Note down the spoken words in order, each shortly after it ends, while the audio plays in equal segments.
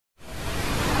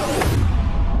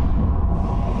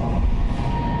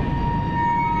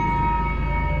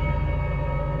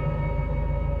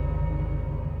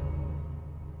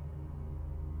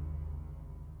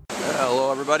Hello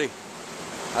everybody.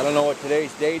 I don't know what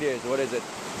today's date is. What is it?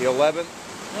 The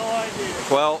 11th? No idea.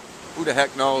 12th? Who the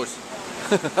heck knows?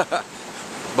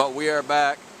 But we are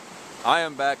back. I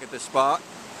am back at the spot.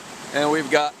 And we've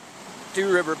got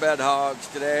 2 riverbed hogs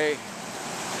today.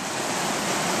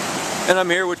 And I'm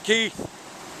here with Keith.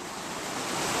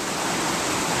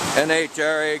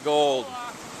 NHRA Gold.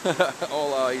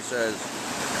 Hola, he says.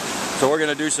 So we're going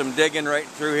to do some digging right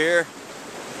through here.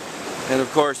 And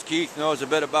of course Keith knows a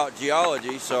bit about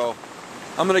geology, so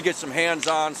I'm going to get some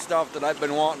hands-on stuff that I've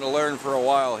been wanting to learn for a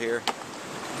while here.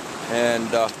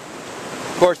 And of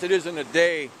course it isn't a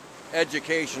day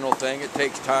educational thing, it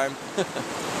takes time.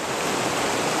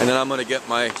 And then I'm going to get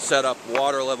my setup.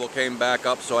 Water level came back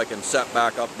up so I can set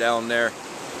back up down there.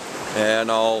 And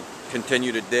I'll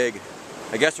continue to dig.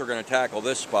 I guess we're going to tackle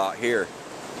this spot here.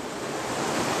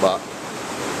 But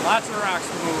lots of rocks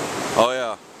to move. Oh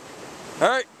yeah.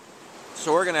 Alright.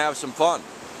 So we're going to have some fun.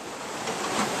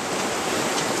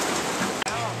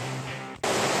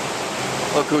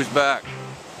 Look who's back.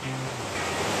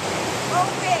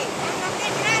 Okay, I'm not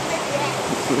getting out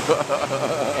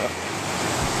yet.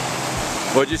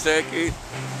 What'd you say, Keith?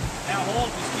 That hole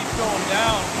just keeps going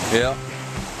down. Yeah.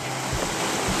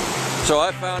 So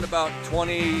I found about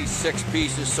 26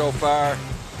 pieces so far.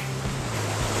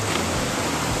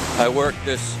 I worked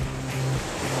this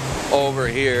over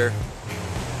here,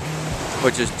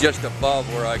 which is just above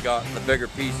where I got the bigger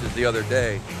pieces the other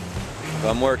day. So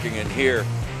I'm working in here.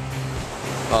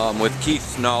 With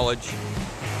Keith's knowledge,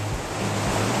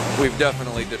 we've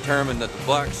definitely determined that the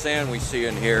black sand we see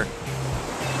in here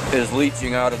is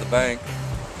leaching out of the bank.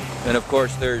 And of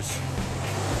course there's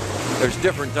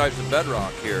different types of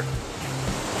bedrock here.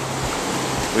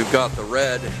 We've got the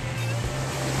red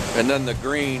and then the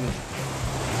green,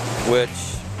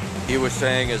 which he was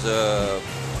saying is a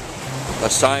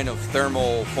sign of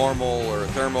thermal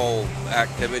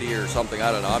activity or something.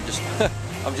 I don't know.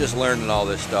 I'm just learning all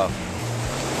this stuff.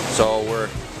 So we're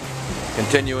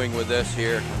continuing with this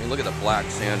here. I mean, look at the black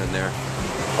sand in there,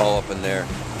 all up in there.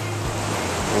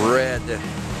 Red.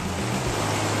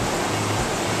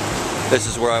 This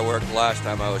is where I worked last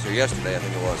time I was here. Yesterday, I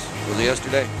think it was. Was it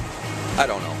yesterday? I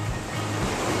don't know.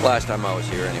 Last time I was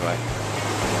here anyway.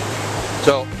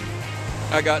 So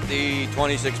I got the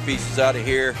 26 pieces out of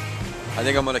here. I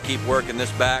think I'm going to keep working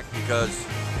this back because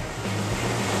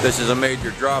this is a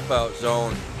major dropout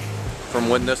zone from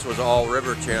when this was all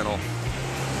river channel.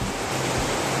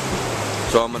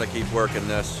 So I'm going to keep working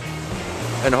this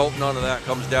and hope none of that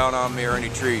comes down on me or any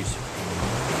trees.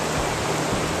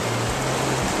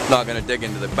 Not going to dig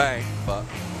into the bank, but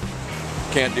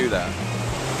can't do that.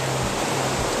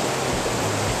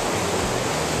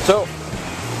 So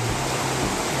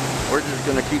we're just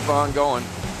going to keep on going.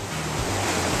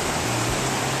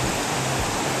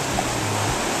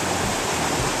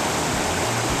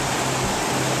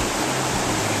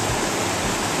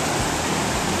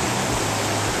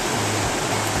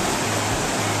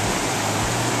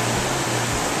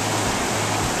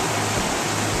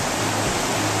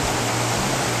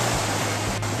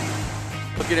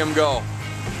 Look at him go.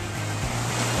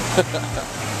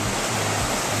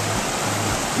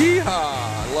 Yeehaw!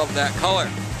 I love that color.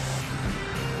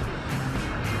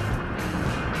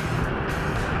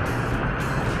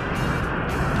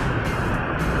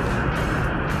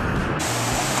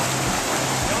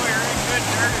 You know you're in good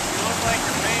dirt if you look like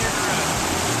you're painted red.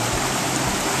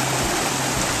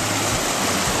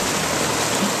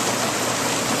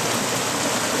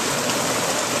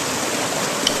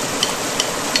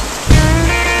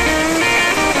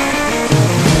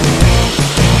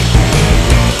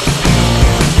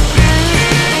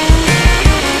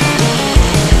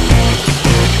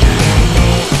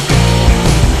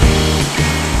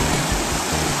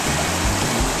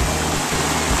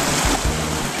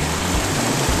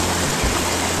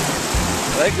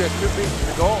 I think there's 2 pieces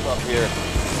of gold up here.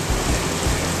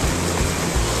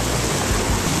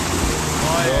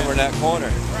 Oh, yeah. Over in that corner.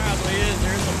 There probably is.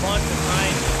 There's a bunch of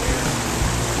mines in here.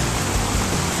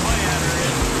 Oh yeah, there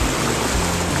is.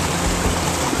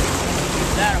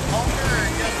 Is that a poker or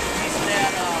just a piece of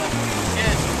that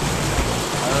shit?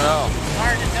 I don't know. It's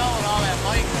hard to tell with all that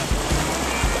mica.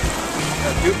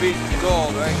 Got 2 pieces of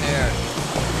gold right there.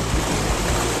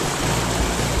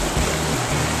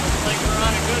 Looks like we're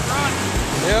on a good run.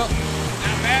 Yep.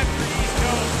 Not bad for the East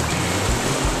Coast.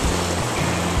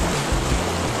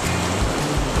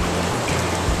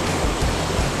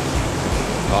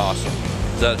 Awesome.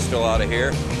 Is that still out of here?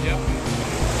 Yep.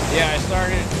 Yeah, I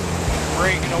started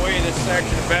breaking away this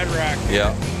section of bedrock.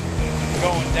 Yeah.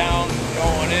 Going down,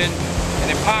 going in, and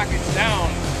it pockets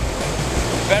down.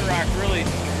 The bedrock really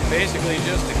basically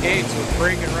just the gate, so it's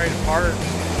breaking right apart.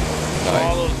 So Nice.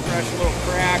 all those fresh little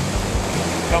cracks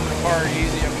coming apart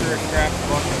easy. I'm sure it scrapped a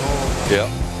bunch of holes. Yep.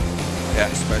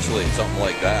 Yeah, especially in something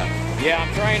like that. Yeah,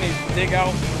 I'm trying to dig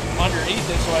out underneath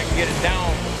it so I can get it down.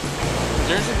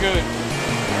 There's a good,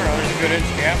 I don't know, there's a good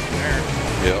inch gap in there.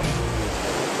 Yep.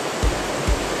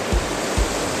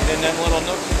 And then little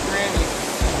nooks and crannies.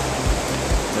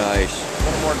 Nice. A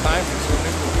little more time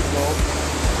consuming, but we go.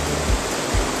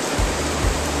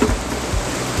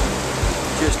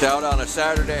 Just out on a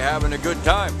Saturday having a good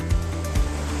time.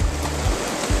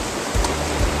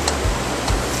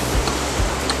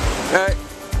 Okay.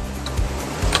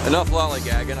 Enough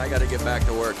lollygagging. I got to get back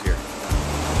to work here.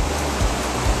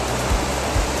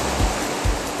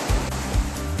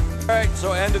 Alright,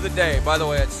 so end of the day. By the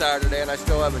way, it's Saturday and I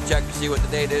still haven't checked to see what the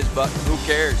date is, but who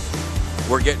cares?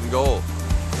 We're getting gold.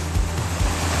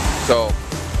 So,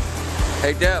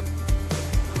 hey Deb.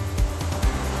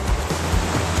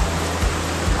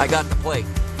 I got the plate.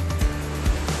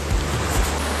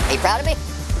 Are you proud of me?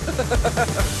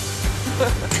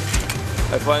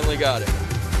 I finally got it.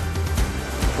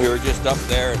 We were just up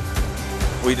there and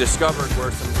we discovered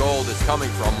where some gold is coming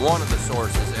from, one of the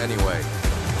sources anyway.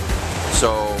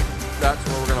 So that's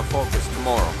where we're going to focus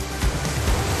tomorrow.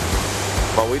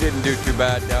 But we didn't do too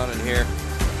bad down in here.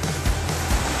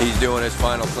 He's doing his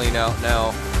final clean out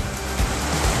now.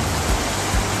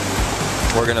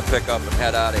 We're going to pick up and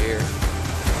head out of here.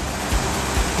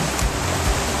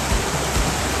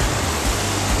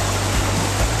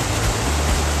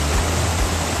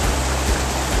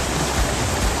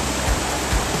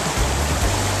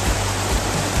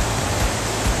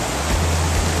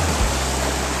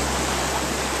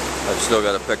 I've still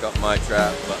got to pick up my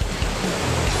trap,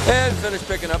 and finish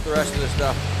picking up the rest of the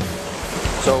stuff.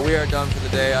 So we are done for the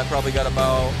day. I probably got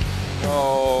about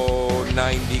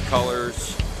 90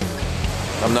 colors.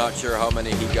 I'm not sure how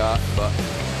many he got, but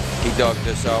he dug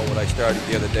this out when I started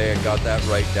the other day and got that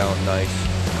right down nice.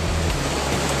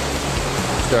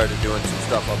 Started doing some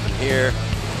stuff up in here.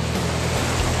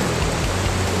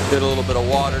 Did a little bit of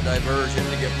water diversion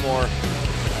to get more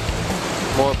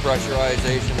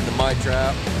pressurization into my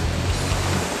trap.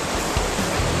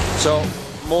 So,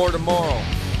 more tomorrow.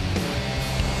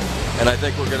 And I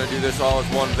think we're going to do this all as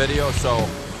one video, so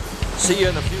see you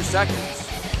in a few seconds.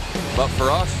 But for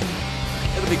us,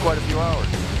 it'll be quite a few hours.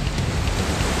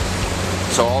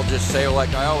 So I'll just say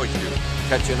like I always do,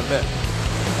 catch you in a bit.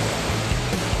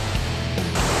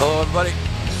 Hello everybody,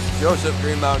 Joseph,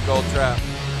 Green Mountain Gold Trap.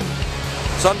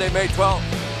 Sunday, May 12th,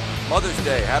 Mother's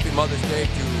Day. Happy Mother's Day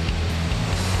to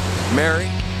Mary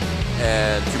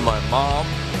and to my mom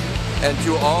and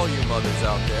to all you mothers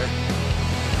out there.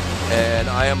 And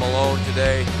I am alone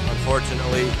today,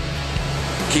 unfortunately.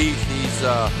 Keith,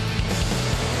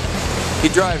 he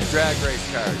drives drag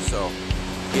race cars, so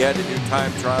he had to do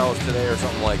time trials today or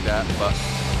something like that. But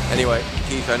anyway,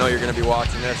 Keith, I know you're going to be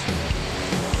watching this.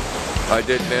 I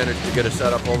did manage to get a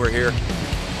setup over here.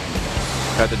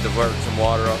 Had to divert some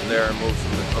water up there and move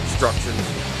some obstructions,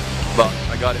 but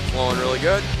I got it flowing really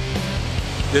good.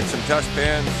 Did some test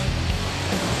pans.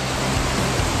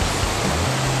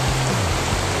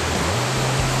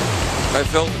 I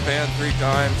filled the pan 3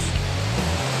 times.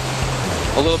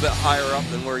 A little bit higher up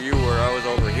than where you were. I was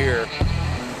over here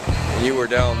and you were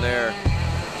down there.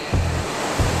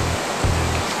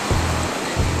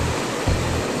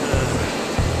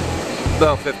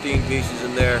 About 15 pieces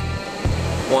in there.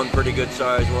 One pretty good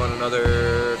size one,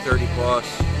 another 30 plus,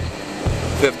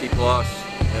 50 plus,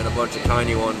 and a bunch of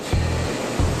tiny ones.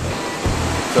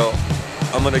 So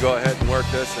I'm gonna go ahead and work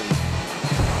this and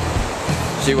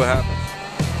see what happens.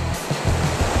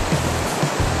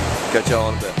 Catch y'all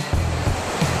in a bit.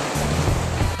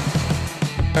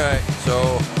 Alright,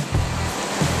 so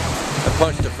I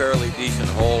punched a fairly decent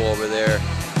hole over there.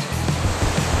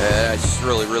 And it's just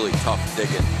really tough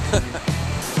digging.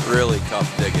 Really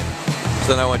tough digging. So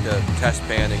then I went to test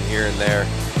panning here and there,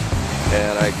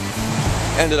 and I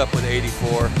ended up with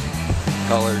 84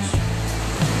 colors.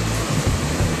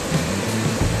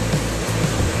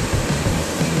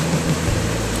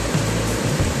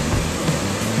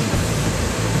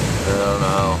 I don't know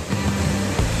how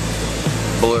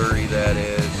blurry that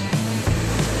is.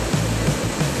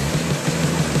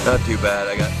 Not too bad.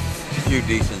 I got a few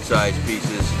decent sized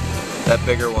pieces. That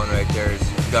bigger one right there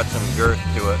has got some girth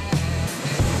to it.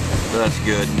 So that's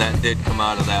good. And that did come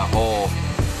out of that hole.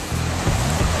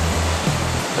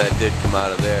 That did come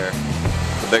out of there.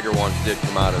 The bigger ones did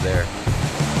come out of there.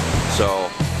 So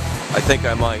I think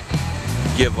I might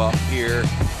give up here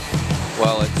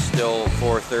while it's still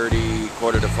 4:30,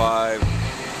 4:45,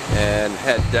 and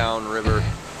head down river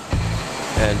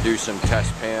and do some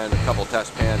test pan, a couple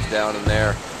test pans down in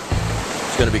there.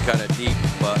 It's going to be kind of deep,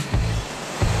 but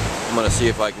I'm going to see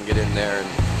if I can get in there and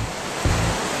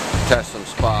test some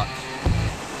spots.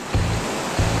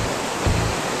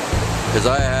 Because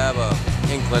I have a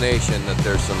inclination that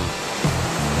there's some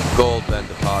gold been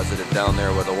deposited down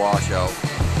there where the washout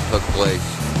took place.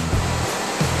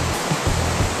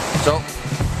 So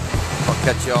I'll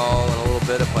catch y'all in a little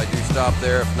bit if I do stop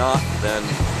there. If not, then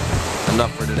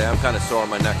enough for today. I'm kind of sore,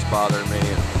 my neck's bothering me.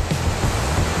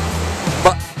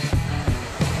 But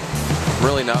I'm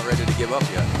really not ready to give up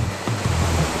yet.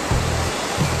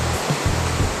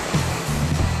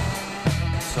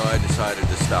 So I decided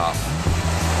to stop.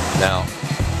 Now,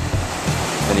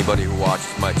 anybody who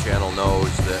watches my channel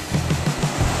knows that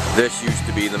this used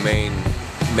to be the main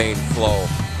flow,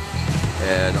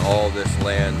 and all this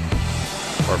land,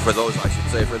 or for those, I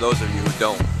should say, for those of you who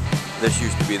don't, this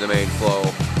used to be the main flow,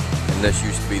 and this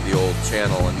used to be the old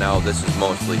channel, and now this is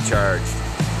mostly charged.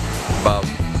 About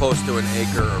close to an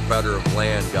acre or better of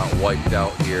land got wiped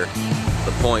out here.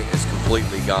 The point is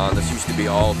completely gone. This used to be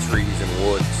all trees and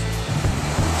woods.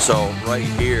 So right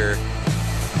here,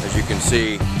 as you can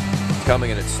see, it's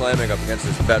coming and it's slamming up against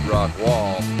this bedrock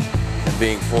wall and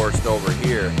being forced over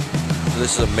here. So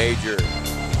this is a major,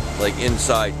 like,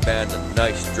 inside bend, a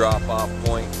nice drop off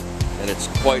point, and it's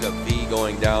quite a V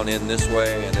going down in this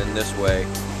way and in this way,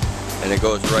 and it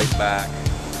goes right back.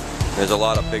 There's a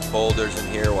lot of big boulders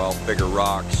in here, while bigger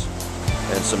rocks,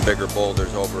 and some bigger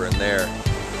boulders over in there.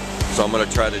 So I'm going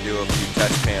to try to do a few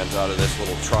test pans out of this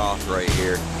little trough right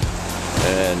here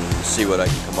and see what I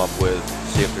can come up with.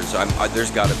 See if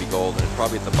there's got to be gold, and it's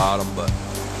probably at the bottom,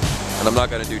 and I'm not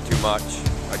going to do too much.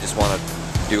 I just want to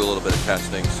do a little bit of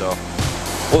testing, so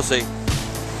we'll see.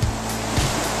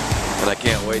 And I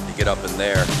can't wait to get up in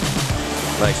there.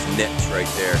 Nice niche right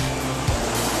there.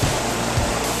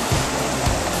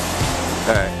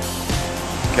 Alright,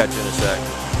 catch you in a sec.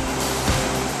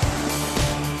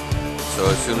 So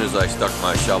as soon as I stuck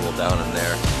my shovel down in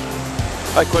there,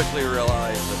 I quickly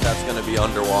realized that that's going to be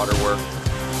underwater work.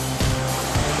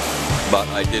 But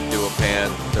I did do a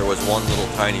pan. There was one little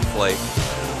tiny flake,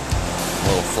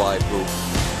 little fly poop.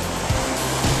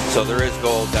 So there is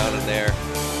gold down in there,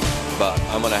 but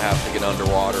I'm going to have to get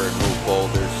underwater and move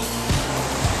boulders.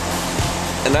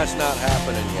 And that's not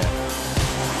happening yet.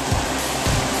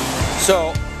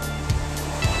 So,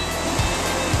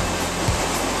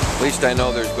 at least I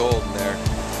know there's gold in there.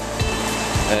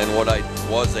 And what I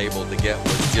was able to get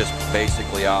was just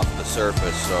basically off the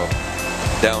surface. So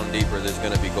down deeper, there's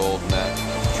going to be gold in that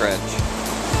trench.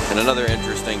 And another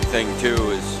interesting thing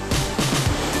too is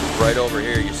right over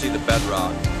here, you see the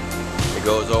bedrock. It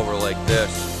goes over like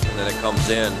this, and then it comes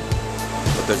in.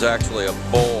 But there's actually a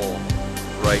bowl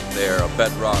right there, a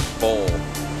bedrock bowl.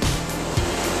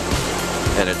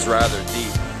 And it's rather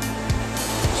deep.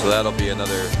 So that'll be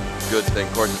another good thing.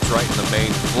 Of course, it's right in the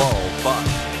main flow, but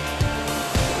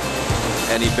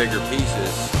any bigger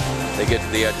pieces, they get to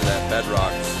the edge of that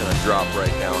bedrock, it's going to drop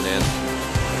right down in.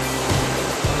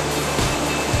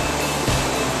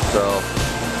 So,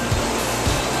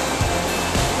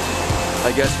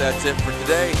 I guess that's it for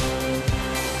today.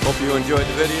 Hope you enjoyed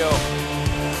the video.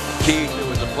 Keith, it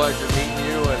was a pleasure meeting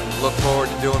you, and look forward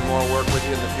to doing more work with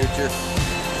you in the future.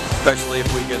 Especially if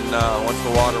we can, once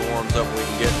the water warms up, we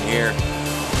can get in here,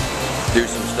 do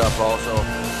some stuff also.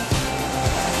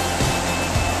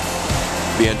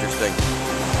 Be interesting.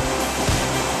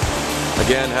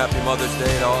 Again, happy Mother's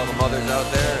Day to all the mothers out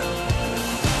there.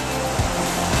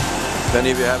 If any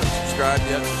of you haven't subscribed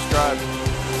yet, subscribe.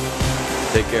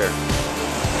 Take care.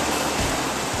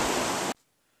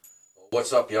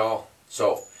 What's up, y'all?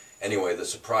 So, anyway, the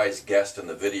surprise guest in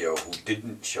the video who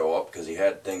didn't show up because he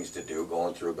had things to do,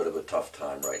 going through a bit of a tough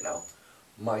time right now.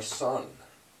 My son.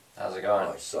 How's it going?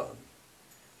 My son.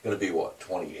 Gonna be what,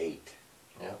 28?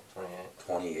 Yeah, 28.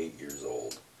 28 years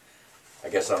old. I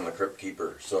guess I'm the crypt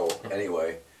keeper. So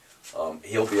anyway,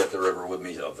 he'll be at the river with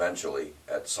me eventually,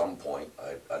 at some point,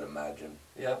 I'd imagine.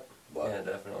 Yep. But yeah,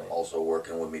 definitely. Also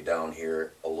working with me down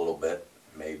here a little bit,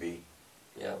 maybe.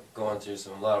 Yeah, going through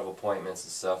a lot of appointments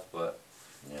and stuff, but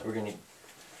yeah. we're gonna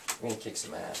kick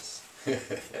some ass.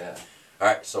 Yeah. All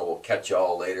right, so we'll catch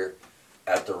y'all later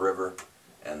at the river,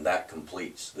 and that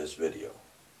completes this video.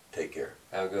 Take care.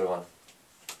 Have a good one.